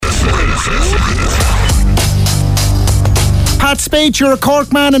Pat Speight, you're a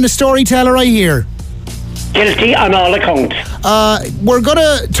Cork man and a storyteller, I hear. Guilty on all accounts. We're going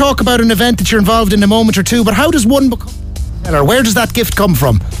to talk about an event that you're involved in a moment or two, but how does one become a storyteller? Where does that gift come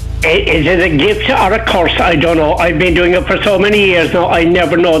from? Is it a gift or a curse? I don't know. I've been doing it for so many years now, I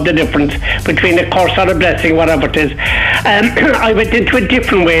never know the difference between a curse or a blessing, whatever it is. I went into it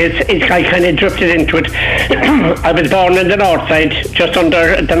different ways. I kind of drifted into it. I was born in the northside, just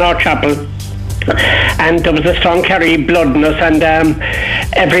under the North Chapel. And there was a strong Kerry blood in us, and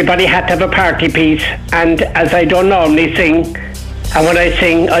everybody had to have a party piece. And as I don't normally sing, and when I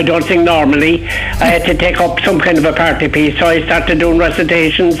sing, I don't sing normally, I had to take up some kind of a party piece. So I started doing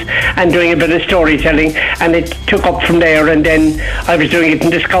recitations and doing a bit of storytelling, and it took up from there. And then I was doing it in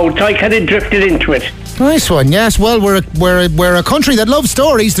the Scouts, so I kind of drifted into it. Nice one, yes. Well, we're a country that loves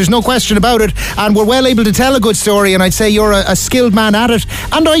stories, there's no question about it, and we're well able to tell a good story, and I'd say you're a skilled man at it.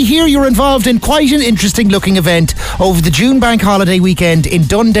 And I hear you're involved in quite an interesting looking event over the June bank holiday weekend in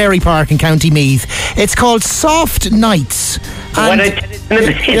Dunderry Park in County Meath. It's called Soft Nights. When I tell you,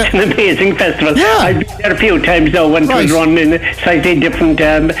 it's an amazing festival. Yeah. I've been there a few times now when it was run in a slightly different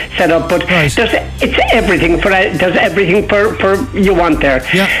setup, but it's everything there's everything for you want there.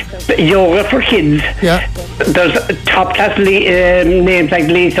 Yeah. Yoga for kids. Yeah. There's top class names like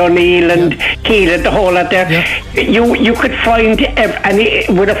Lisa O'Neill and Kila, the whole lot there. Yeah. You could find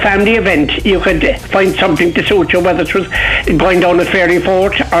with a family event, you could find something to suit you, whether it was going down a ferry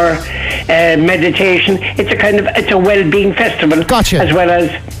fort or meditation. It's a well-being festival. Gotcha. as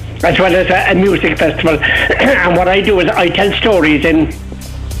well as a music festival. And what I do is I tell stories in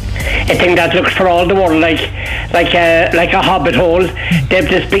a thing that looks for all the world like a hobbit hole. They have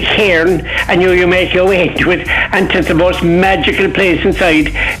this big cairn, and you make your way into it, and it's the most magical place inside.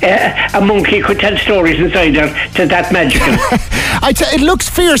 A monkey could tell stories inside there. It's that magical. It looks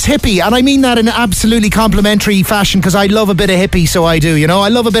fierce hippie, and I mean that in an absolutely complimentary fashion, because I love a bit of hippie, so I do. You know, I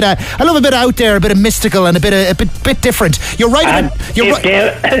love a bit out there, a bit of mystical, and a bit different. You're right.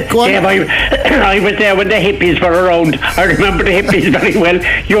 Go on. Dave, I was there when the hippies were around. I remember the hippies very well.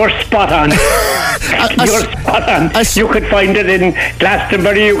 You're spot on. You're spot on. You could find it in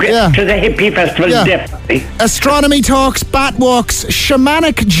Glastonbury. To the hippie festival, definitely. Astronomy talks, bat walks,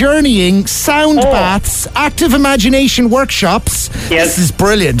 shamanic journeying, sound baths, active imagination workshops. Yes. This is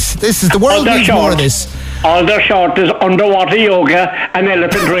brilliant. The world needs more of this. All they're short is underwater yoga and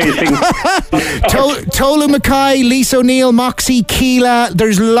elephant racing. Tolu Mackay, Lisa O'Neill, Moxie, Kila.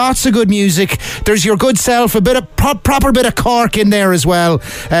 There's lots of good music. There's your good self, a bit of proper bit of Cork in there as well.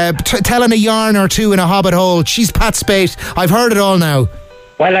 Telling a yarn or two in a hobbit hole. She's Pat Speight. I've heard it all now.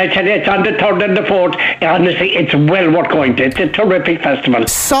 Well, I tell you, it's on the 3rd and the 4th. Honestly, it's well worth going to. It's a terrific festival.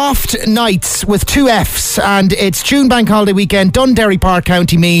 Soft Nights with 2 Fs, and it's June bank holiday weekend, Dunderry Park,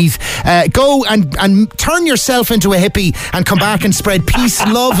 County Meath. Go and turn yourself into a hippie and come back and spread peace,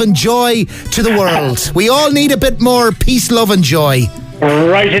 love and joy to the world. We all need a bit more peace, love and joy.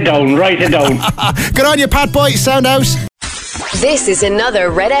 Write it down. Good on you, Pat Boy. Sound out. This is another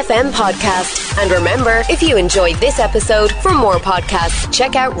Red FM podcast. And remember, if you enjoyed this episode, for more podcasts,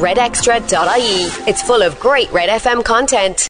 check out redextra.ie. It's full of great Red FM content.